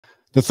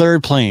The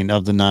third plane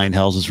of the 9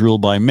 hells is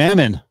ruled by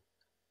Mammon,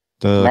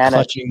 the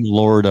clutching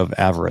lord of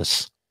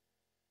avarice.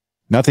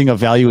 Nothing of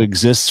value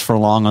exists for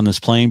long on this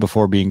plane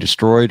before being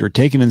destroyed or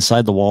taken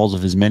inside the walls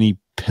of his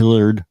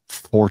many-pillared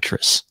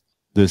fortress.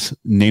 This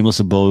nameless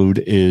abode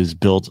is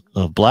built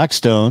of black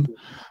stone,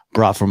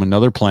 brought from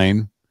another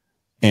plane,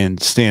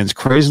 and stands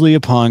crazily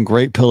upon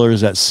great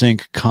pillars that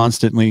sink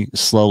constantly,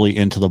 slowly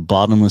into the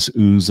bottomless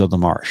ooze of the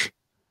marsh.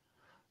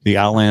 The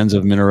outlands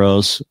of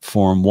Minauros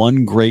form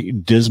one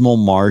great dismal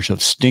marsh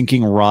of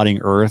stinking, rotting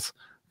earth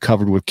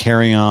covered with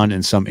carrion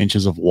and some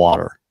inches of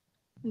water.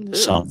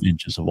 Some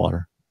inches of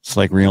water. It's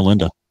like Rio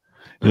Linda.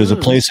 It is a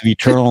place of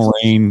eternal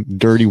rain,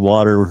 dirty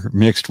water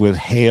mixed with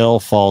hail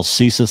falls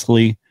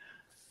ceaselessly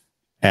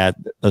at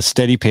a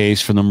steady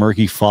pace from the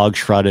murky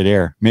fog-shrouded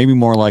air, maybe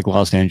more like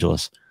Los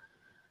Angeles.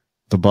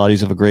 The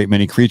bodies of a great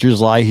many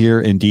creatures lie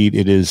here. Indeed,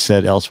 it is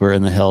said elsewhere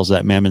in the hells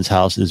that Mammon's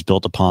house is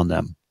built upon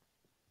them.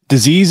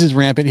 Disease is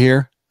rampant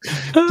here.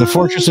 The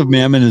fortress of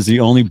Mammon is the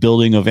only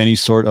building of any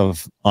sort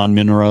of on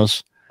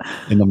Minauros.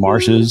 In the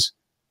marshes,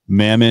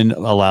 Mammon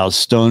allows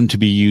stone to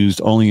be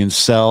used only in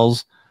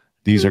cells.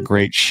 These are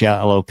great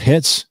shallow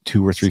pits,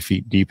 2 or 3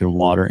 feet deep in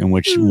water, in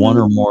which one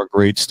or more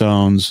great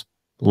stones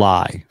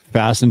lie.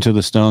 Fastened to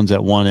the stones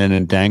at one end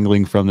and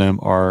dangling from them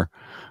are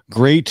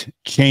great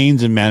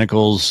chains and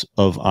manacles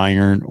of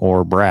iron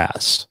or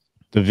brass.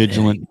 The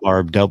vigilant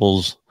barbed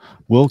devils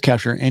will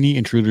capture any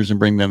intruders and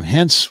bring them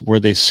hence, where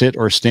they sit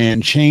or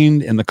stand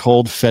chained in the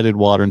cold, fetid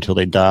water until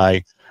they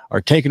die,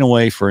 are taken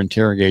away for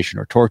interrogation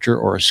or torture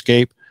or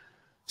escape.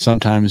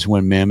 Sometimes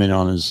when Mammon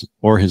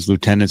or his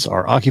lieutenants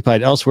are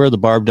occupied elsewhere, the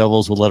barbed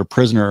devils will let a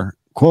prisoner,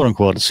 quote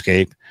unquote,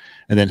 escape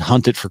and then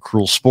hunt it for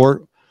cruel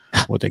sport.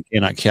 What they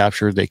cannot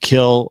capture, they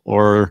kill,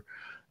 or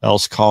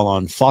else call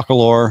on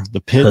Focalor, the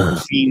pit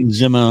fiend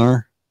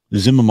Zimamar,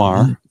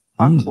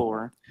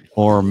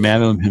 or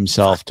Mammon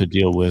himself to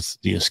deal with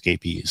the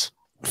escapees.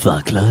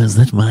 Focalor, is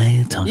that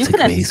my You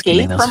can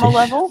escape from a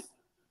level?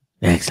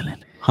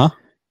 Excellent. Huh?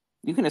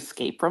 You can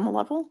escape from a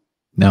level?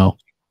 No.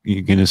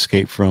 You can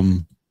escape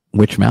from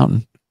Witch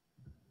Mountain.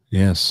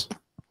 Yes.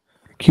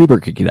 Cuber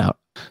could get out.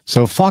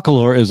 So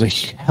Focalor is a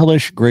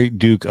hellish great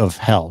duke of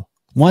hell.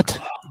 What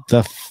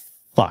the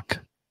fuck?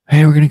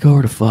 Hey, we're going to go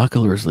over to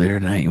Focalor's later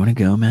tonight. You want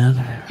to go,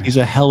 man? He's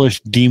a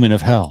hellish demon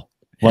of hell.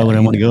 Why would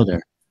I want to go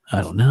there?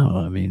 I don't know.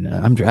 I mean,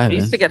 I'm driving.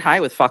 I used to get high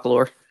with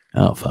Focalor.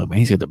 Oh, fuck, man.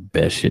 He's got the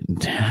best shit in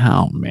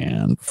town,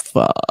 man.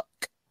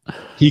 Fuck.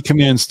 He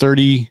commands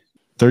 3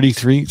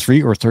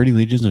 or 30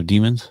 legions of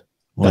demons.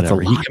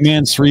 Whatever. He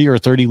commands 3 or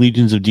 30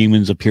 legions of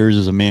demons, appears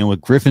as a man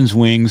with griffin's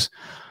wings.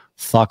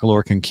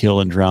 Focalor can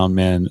kill and drown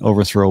men,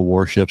 overthrow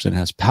warships, and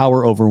has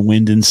power over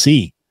wind and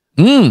sea.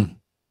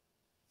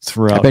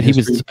 Throughout I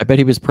bet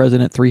he was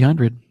president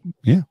 300.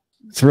 Yeah.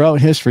 Throughout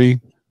history,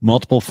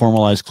 multiple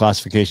formalized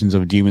classifications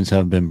of demons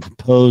have been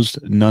proposed.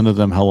 None of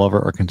them,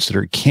 however, are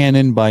considered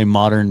canon by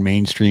modern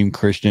mainstream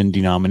Christian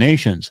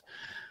denominations.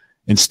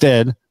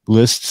 Instead,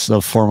 lists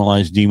of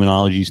formalized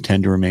demonologies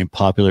tend to remain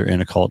popular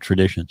in occult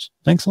traditions.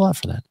 Thanks a lot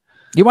for that.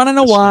 You want to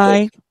know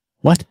why?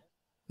 What?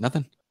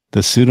 Nothing.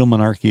 The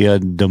Pseudomonarchia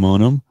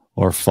Demonum,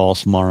 or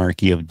False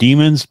Monarchy of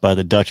Demons, by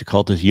the Dutch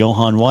occultist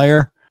Johann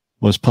Weyer,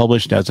 was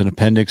published as an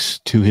appendix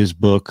to his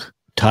book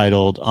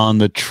titled On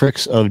the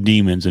Tricks of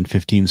Demons in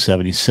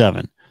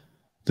 1577.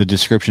 The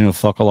description of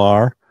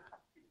Focalor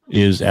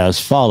is as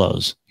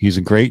follows. He's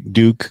a great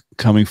duke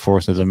coming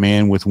forth as a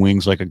man with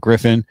wings like a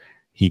griffin.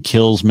 He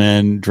kills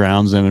men,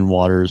 drowns them in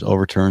waters,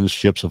 overturns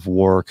ships of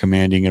war,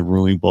 commanding and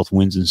ruling both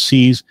winds and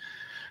seas,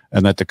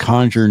 and that the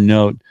conjurer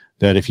note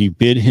that if you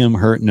bid him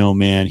hurt no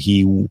man,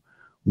 he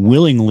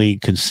willingly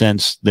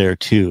consents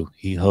thereto.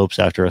 He hopes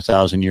after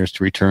 1,000 years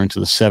to return to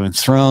the 7th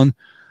throne,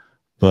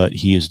 but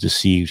he is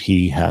deceived.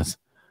 He hath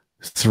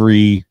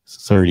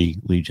 330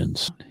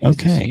 legions.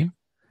 Okay.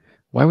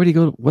 Why would he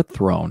go to what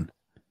throne?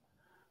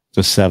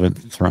 The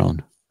 7th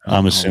throne.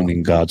 I'm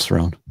assuming God's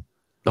throne.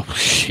 Oh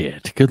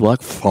shit! Good luck,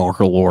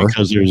 Focalor.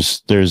 Because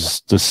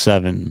there's the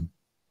 7.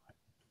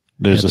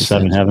 There's the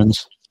 7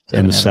 heavens,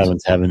 and the 7th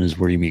heaven is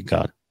where you meet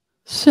God.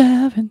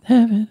 7th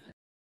heaven.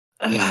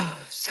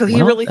 So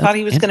he really thought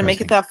he was going to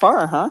make it that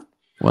far, huh?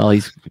 Well,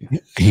 he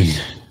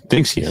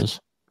thinks he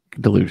is.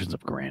 Delusions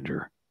of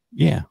grandeur.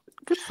 Yeah.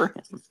 Good for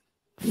him.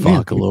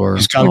 Focalor.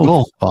 He's got a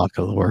goal.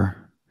 Focalor.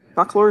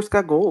 Focalor's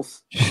got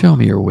goals. Show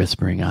me your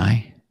whispering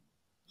eye.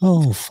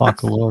 Oh,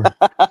 Focalor.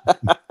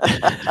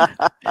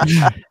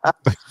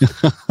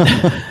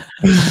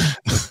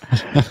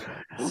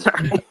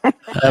 Sorry.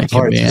 I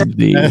command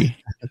thee.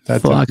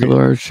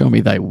 Focalor, show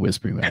me thy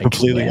whispering eye.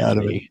 Completely out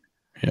of it.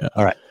 Yeah.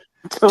 All right.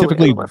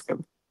 Totally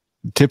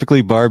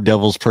Typically, barbed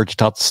devils perch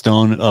atop the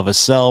stone of a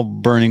cell,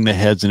 burning the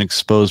heads and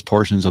exposed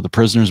portions of the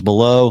prisoners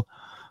below.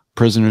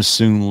 Prisoners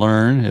soon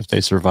learn, if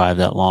they survive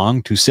that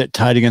long, to sit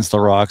tight against the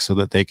rock so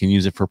that they can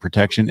use it for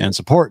protection and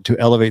support, to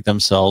elevate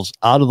themselves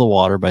out of the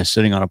water by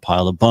sitting on a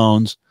pile of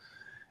bones,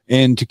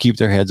 and to keep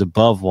their heads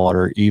above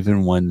water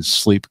even when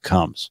sleep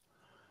comes.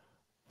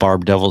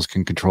 Barbed devils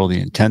can control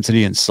the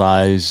intensity and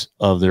size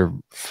of their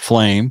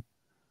flame.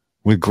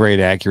 With great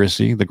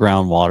accuracy, the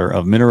groundwater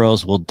of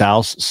Minauros will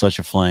douse such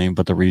a flame,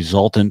 but the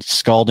resultant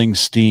scalding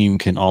steam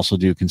can also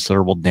do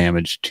considerable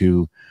damage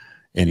to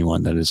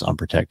anyone that is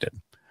unprotected.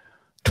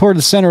 Toward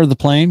the center of the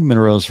plain,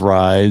 Minauros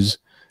rise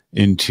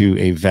into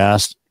a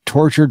vast,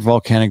 tortured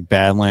volcanic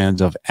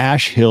badlands of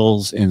ash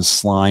hills and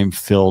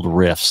slime-filled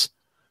rifts.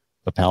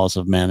 The Palace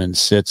of Mammon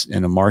sits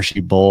in a marshy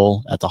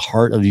bowl at the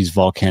heart of these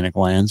volcanic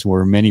lands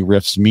where many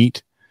rifts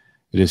meet.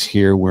 It is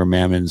here where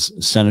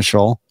Mammon's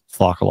seneschal,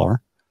 Foclar,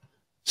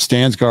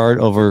 stands guard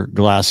over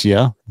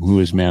Glacia, who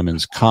is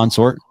Mammon's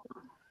consort,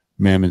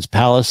 Mammon's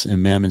palace,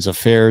 and Mammon's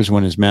affairs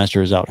when his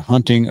master is out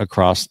hunting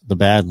across the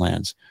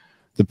Badlands.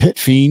 The pit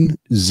fiend,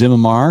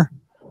 Zimamar,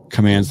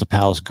 commands the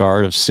palace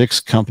guard of 6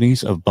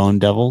 companies of bone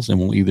devils and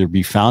will either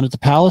be found at the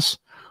palace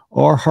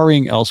or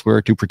hurrying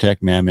elsewhere to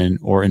protect Mammon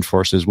or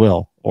enforce his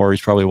will. Or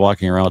he's probably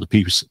walking around with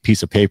a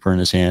piece of paper in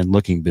his hand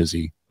looking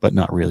busy, but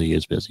not really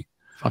is busy.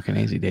 Fucking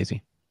easy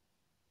daisy.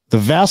 The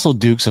vassal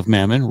dukes of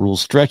Mammon rule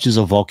stretches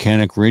of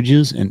volcanic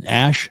ridges and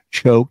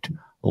ash-choked,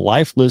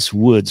 lifeless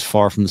woods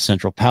far from the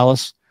central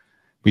palace,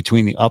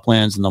 between the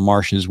uplands and the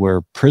marshes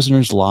where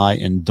prisoners lie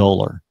in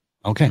dolor.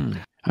 Okay.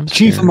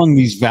 Chief among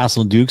these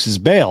vassal dukes is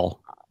Baal,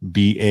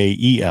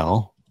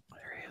 B-A-E-L,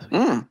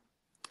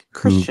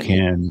 who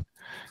can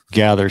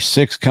gather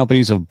 6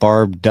 companies of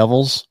barbed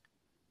devils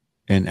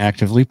and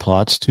actively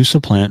plots to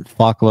supplant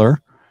Foclar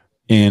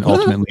and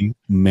ultimately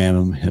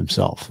Mammon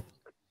himself.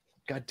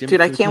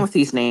 Dude, I can't with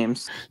these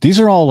names. These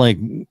are all like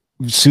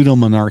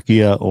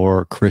pseudo-monarchia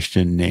or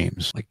Christian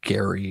names. Like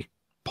Gary,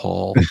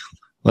 Paul.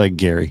 Like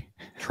Gary.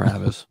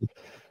 Travis.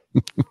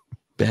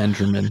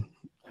 Benjamin.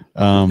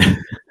 Baal,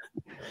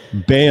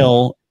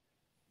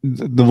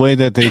 the way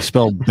that they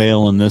spell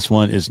Baal in this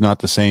one is not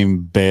the same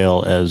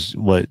Baal as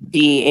what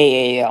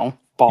B-A-A-L.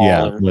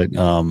 Yeah, what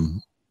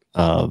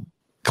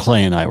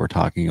Clay and I were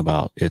talking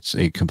about. It's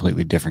a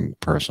completely different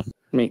person.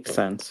 Makes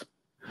sense.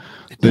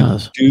 It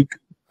does. Duke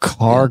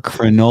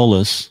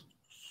Carcranolis,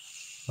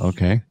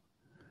 okay,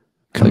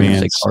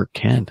 commands Clark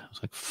Kent. I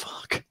was like,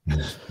 fuck.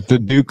 The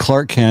Duke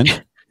Clark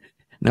Kent.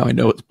 Now I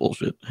know it's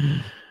bullshit.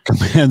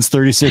 Commands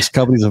 36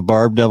 companies of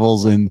barbed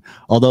devils, and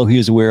although he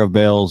is aware of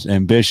Baal's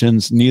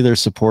ambitions, neither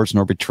supports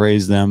nor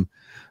betrays them.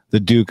 The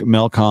Duke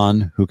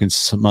Melkon, who can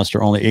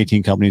muster only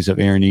 18 companies of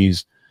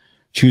Aranese,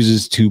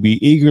 chooses to be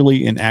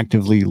eagerly and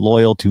actively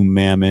loyal to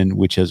Mammon,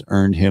 which has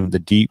earned him the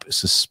deep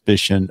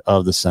suspicion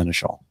of the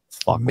seneschal.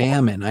 Fuck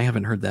Mammon, I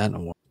haven't heard that in a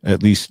while.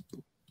 At least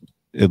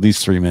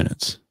 3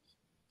 minutes.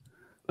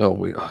 Oh,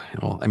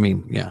 well, I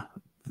mean, yeah.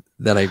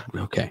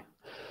 Okay.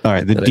 All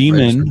right, the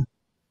demon.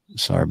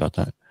 Sorry about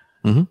that.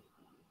 Mm-hmm.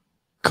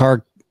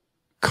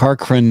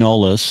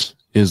 Carcranolis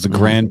is the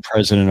Grand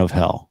President of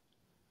Hell.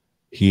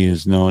 He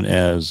is known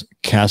as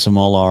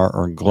Casimir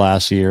or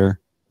Glacia,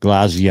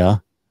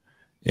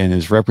 and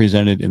is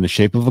represented in the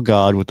shape of a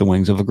god with the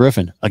wings of a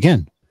griffin.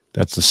 Again,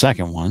 that's the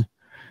second one.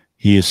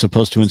 He is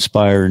supposed to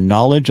inspire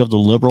knowledge of the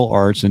liberal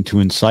arts and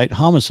to incite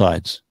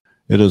homicides.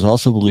 It is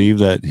also believed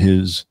that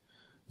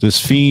this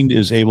fiend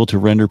is able to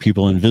render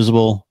people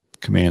invisible,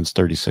 commands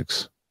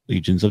 36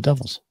 legions of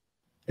devils.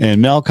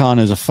 And Melkon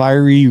is a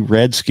fiery,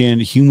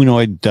 red-skinned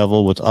humanoid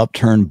devil with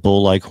upturned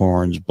bull-like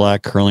horns,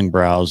 black curling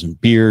brows and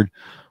beard,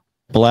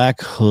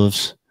 black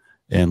hoofs,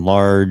 and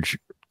large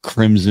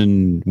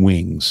crimson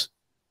wings.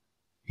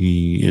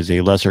 He is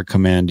a lesser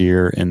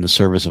commandeer in the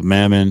service of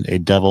Mammon, a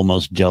devil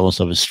most jealous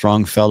of his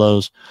strong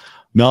fellows.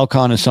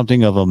 Melkon is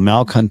something of a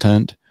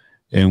malcontent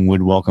and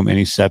would welcome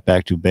any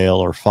setback to Baal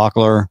or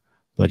Foclar,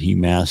 but he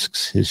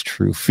masks his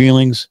true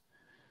feelings.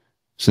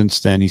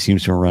 Since then, he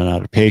seems to have run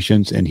out of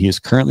patience, and he is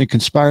currently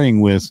conspiring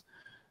with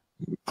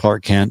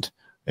Clark Kent,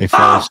 a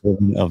fellow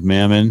servant of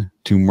Mammon,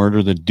 to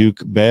murder the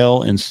Duke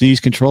Baal and seize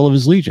control of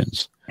his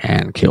legions.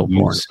 And kill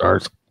porn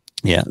stars.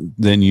 Yeah,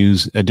 then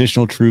use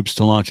additional troops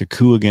to launch a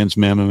coup against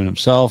Mammon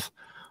himself.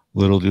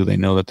 Little do they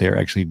know that they are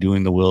actually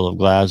doing the will of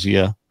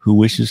Glacia, who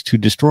wishes to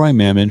destroy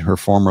Mammon, her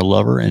former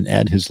lover, and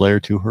add his lair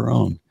to her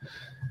own.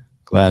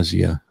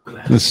 Glacia,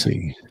 let's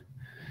see,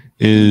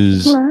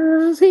 is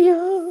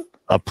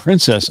a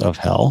princess of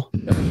hell.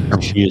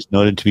 She is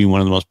noted to be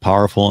one of the most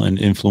powerful and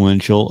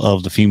influential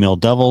of the female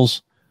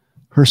devils.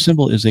 Her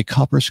symbol is a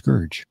copper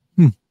scourge.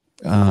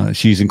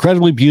 She's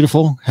incredibly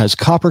beautiful, has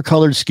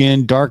copper-colored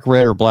skin, dark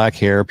red or black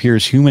hair,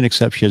 appears human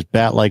except she has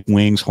bat-like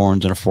wings,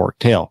 horns, and a forked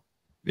tail.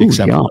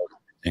 Except for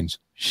things.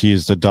 She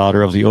is the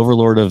daughter of the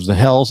overlord of the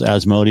hells,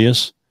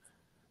 Asmodeus,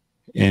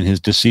 and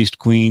his deceased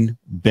queen,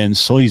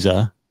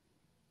 Benedril.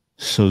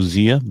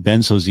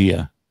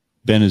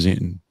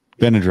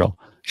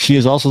 She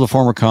is also the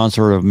former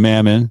consort of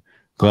Mammon.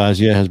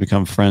 Glacia has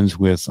become friends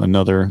with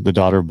the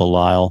daughter of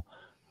Belial,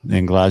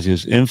 and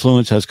Glacia's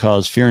influence has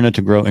caused Fiorenna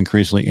to grow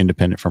increasingly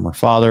independent from her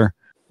father,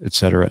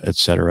 etc.,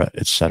 etc.,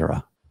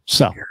 etc.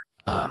 So,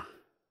 I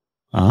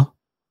don't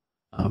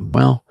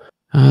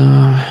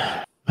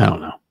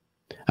know.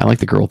 I like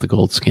the girl with the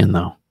gold skin,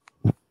 though.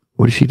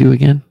 What does she do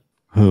again?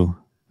 Who?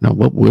 No,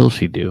 what will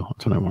she do?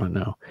 That's what I want to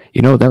know.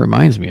 You know what that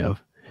reminds me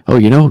of? Oh,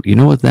 you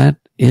know what that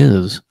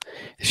is?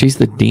 She's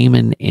the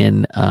demon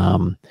in,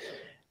 oh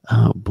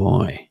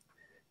boy,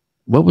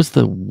 what was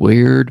the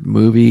weird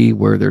movie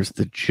where there's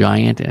the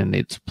giant and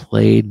it's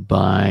played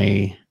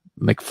by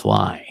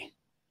McFly,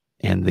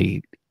 and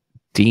the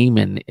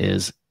demon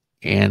is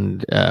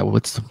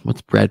what's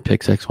Brad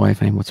Pitt's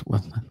ex-wife name? What's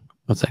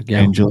that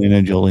gal?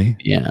 Angelina Jolie.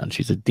 Yeah, and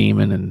she's a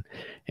demon,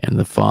 and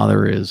the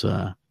father is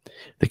the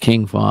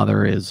king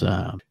father is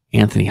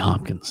Anthony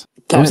Hopkins.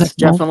 That's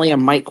definitely a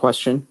Mike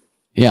question.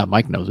 Yeah,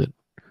 Mike knows it.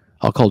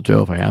 I'll call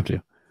Joe if I have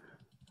to.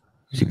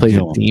 She plays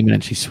a demon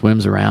and she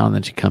swims around, and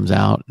then she comes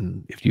out,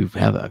 and if you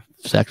have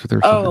sex with her,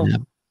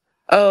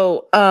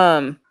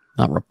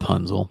 not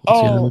Rapunzel.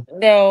 No,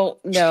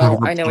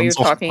 I know what you're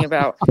talking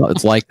about. Well,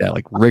 it's like that,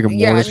 like rigor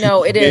mortis. Yeah,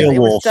 no, it is. Beowulf. It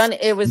was done.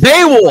 It was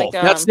Beowulf. Like,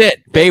 that's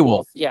it.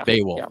 Beowulf. Yeah,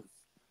 Beowulf. Yeah.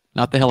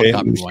 Not the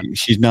helicopter one.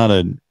 She's not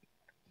a.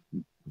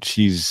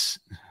 She's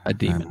a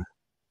demon.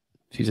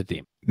 She's a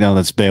demon. No,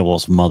 that's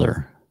Beowulf's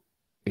mother.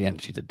 Again,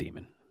 she's a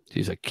demon.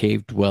 She's a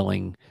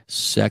cave-dwelling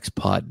sex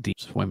pot demon.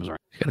 Swims around.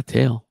 She's got a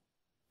tail.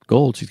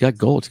 Gold. She's got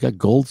gold. She's got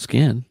gold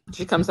skin.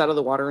 She comes out of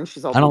the water and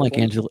she's all. I don't like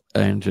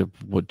Angelica.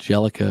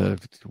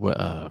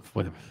 Whatever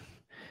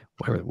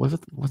was it?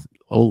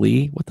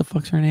 Oli? What the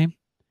fuck's her name?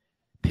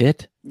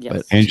 Pitt.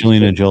 Yes.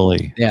 Angelina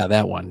Jolie. Yeah,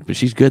 that one. But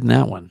she's good in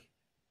that one.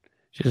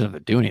 She doesn't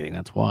have to do anything.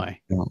 That's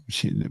why. No,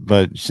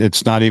 but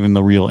it's not even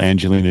the real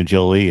Angelina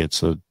Jolie.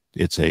 It's a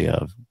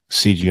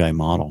CGI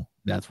model.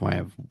 That's why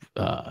I've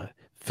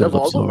filled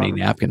up so many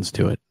napkins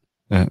to it.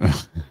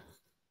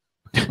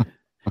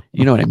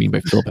 You know what I mean by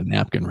fill up a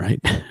napkin, right?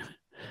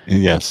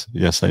 Yes,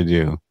 I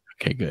do.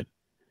 Okay, good.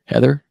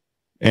 Heather?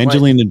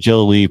 Angelina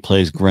Jolie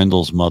plays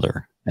Grendel's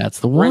mother. That's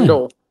the one.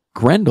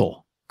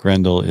 Grendel.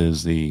 Grendel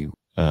is the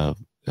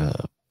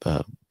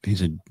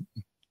he's a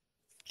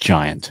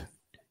giant.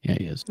 Yeah,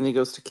 he is. And he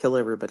goes to kill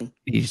everybody.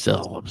 He's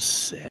all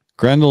upset.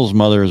 Grendel's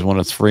mother is one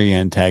of 3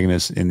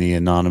 antagonists in the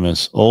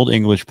anonymous Old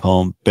English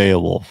poem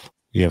Beowulf.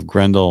 You have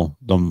Grendel,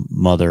 the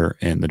mother,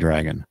 and the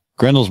dragon.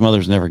 Grendel's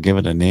mother's never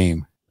given a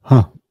name.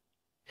 Huh.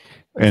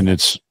 And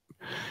it's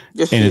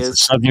the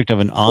subject of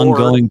an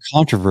ongoing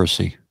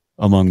controversy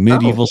among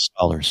medieval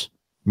scholars.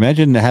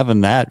 Imagine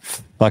having that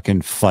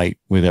fucking fight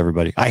with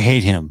everybody. I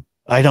hate him.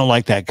 I don't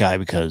like that guy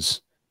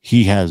because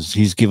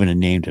he's given a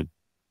name to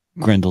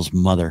Grendel's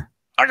mother.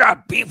 I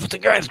got beef with the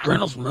guy's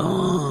Grendel's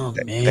mom.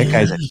 That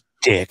guy's a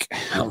dick.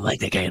 I don't like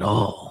that guy at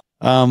all.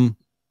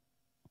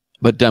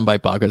 But done by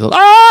Boggers.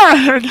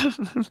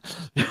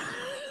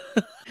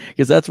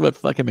 Because that's what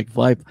fucking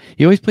McFly.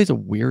 He always plays a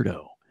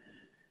weirdo.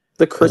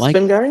 The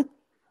Crispin guy?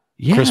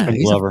 Yeah,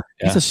 Crispin Glover.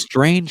 He's a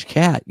strange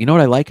cat. You know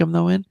what I like him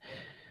though in?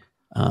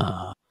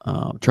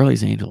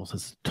 Charlie's Angels.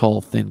 It's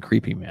tall, thin,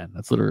 creepy man.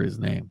 That's literally his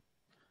name.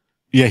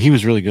 Yeah, he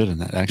was really good in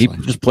that. Actually,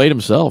 he just played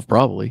himself.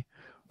 Probably.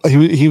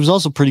 He was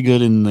also pretty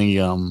good in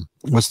the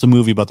what's the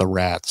movie about the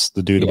rats?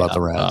 The dude about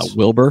the rats.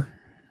 Wilbur.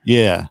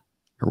 Yeah,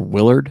 or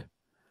Willard.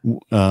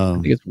 I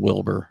think it's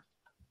Wilbur.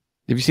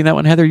 Have you seen that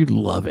one, Heather? You'd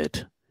love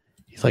it.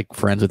 He's like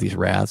friends with these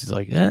rats. He's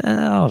like,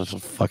 just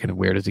as fucking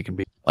weird as he can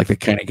be. Like the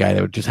kind of guy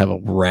that would just have a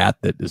rat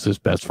that is his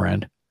best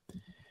friend,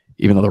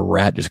 even though the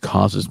rat just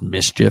causes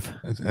mischief.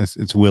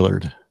 It's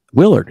Willard.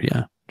 Willard,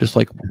 yeah. Just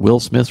like Will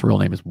Smith's real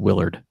name is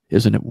Willard.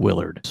 Isn't it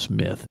Willard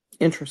Smith?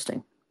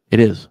 Interesting. It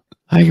is.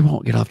 I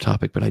won't get off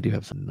topic, but I do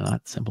have some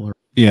not simpler.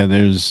 Yeah,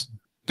 there's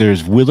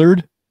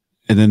Willard,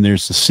 and then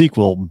there's the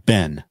sequel,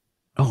 Ben.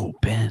 Oh,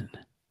 Ben.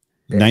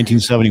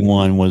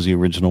 1971 was the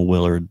original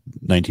Willard.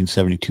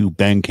 1972,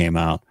 Ben came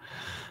out,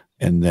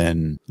 and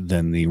then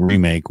the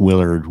remake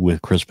Willard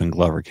with Crispin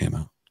Glover came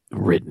out.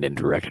 Written and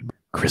directed by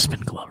Crispin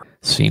Glover.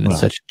 Seen in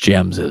such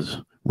gems as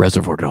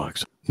Reservoir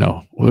Dogs.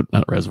 No,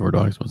 not Reservoir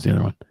Dogs. What's the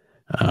other one?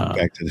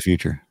 Back to the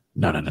Future.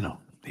 No.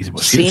 He's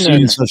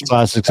seen such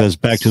classics as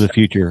Back to the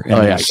Future,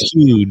 and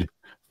sued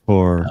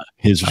for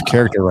his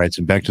character rights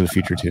in Back to the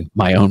Future too.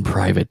 My Own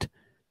Private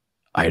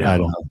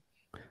Idaho.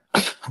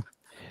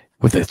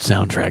 With a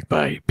soundtrack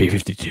by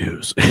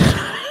B-52s.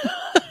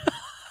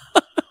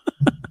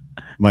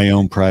 My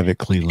Own Private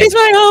Cleveland. It's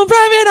my own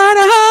private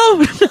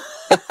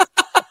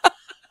Idaho.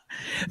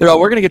 They're all,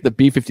 we're going to get the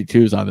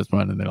B-52s on this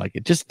one, and they're like,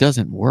 it just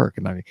doesn't work.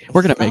 And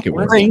we're going to make it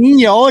work. Bring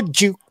your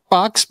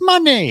jukebox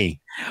money.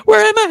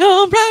 We're in my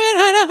own private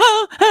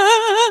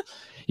Idaho.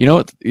 You know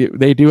what?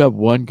 They do have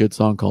one good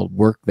song called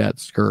Work That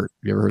Skirt.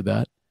 You ever heard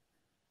that?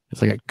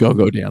 It's like a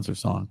go-go dancer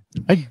song.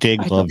 I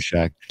dig Love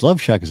Shack.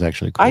 Love Shack is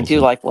actually cool. I do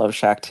like Love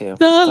Shack too.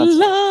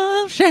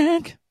 Love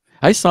Shack.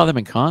 I saw them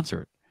in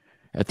concert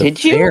at the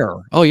fair.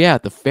 You? Oh yeah,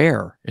 at the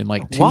fair in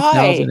like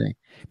 2000.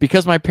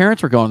 Because my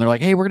parents were going. They're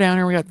like, "Hey, we're down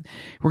here. We're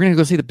going to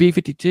go see the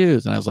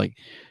B-52s." And I was like,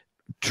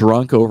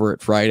 drunk over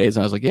at Fridays.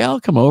 And I was like, "Yeah,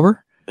 I'll come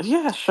over."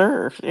 Yeah,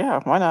 sure.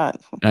 Yeah, why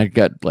not? And I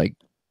got like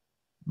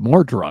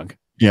more drunk.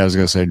 Yeah, I was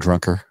going to say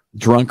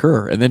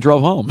drunker, and then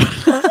drove home.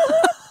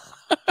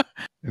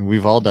 And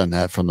we've all done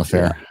that from the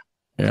fair.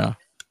 Yeah.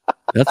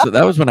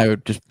 That was when I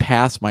would just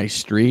pass my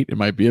street in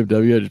my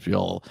BMW. I'd just be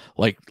all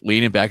like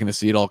leaning back in the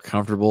seat, all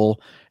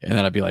comfortable. And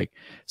then I'd be like,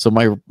 so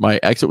my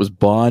exit was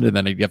Bond, and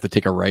then I'd have to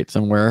take a right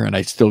somewhere. And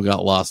I still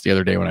got lost the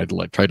other day when I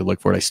tried to look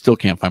for it. I still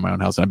can't find my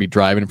own house. And I'd be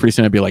driving, and pretty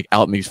soon I'd be like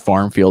out in these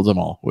farm fields. I'm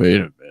all, wait a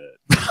minute.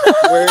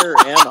 Where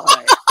am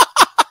I?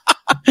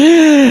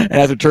 And I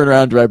had to turn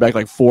around and drive back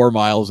like 4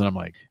 miles. And I'm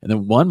like, and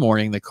then one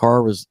morning the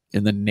car was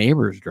in the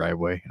neighbor's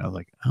driveway. And I was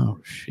like, oh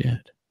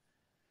shit.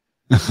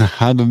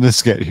 How did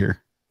this get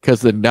here?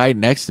 Because the guy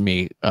next to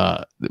me,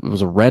 it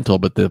was a rental,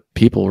 but the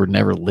people were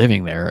never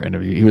living there. And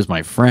he was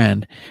my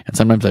friend. And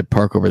sometimes I'd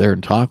park over there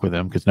and talk with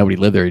him because nobody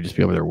lived there. He'd just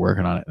be over there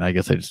working on it. And I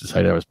guess I just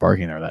decided I was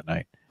parking there that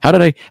night. How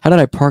did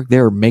I park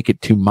there or make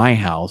it to my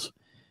house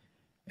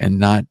and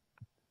not,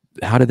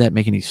 how did that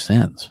make any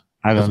sense?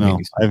 I don't know.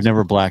 I've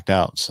never blacked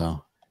out,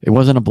 so. It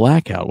wasn't a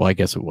blackout. Well, I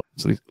guess it was.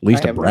 At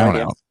least a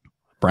brownout.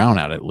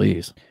 Brownout at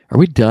least. Are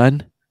we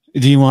done?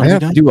 Do you want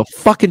to do a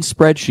fucking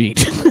spreadsheet?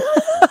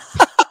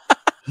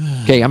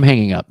 Okay, I'm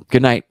hanging up.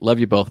 Good night. Love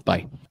you both.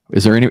 Bye.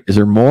 Is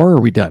there more or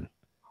are we done?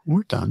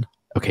 We're done.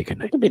 Okay, good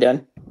night. We could be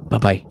done.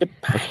 Bye-bye.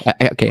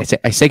 Goodbye. Okay,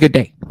 I say good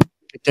day.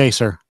 Good day, sir.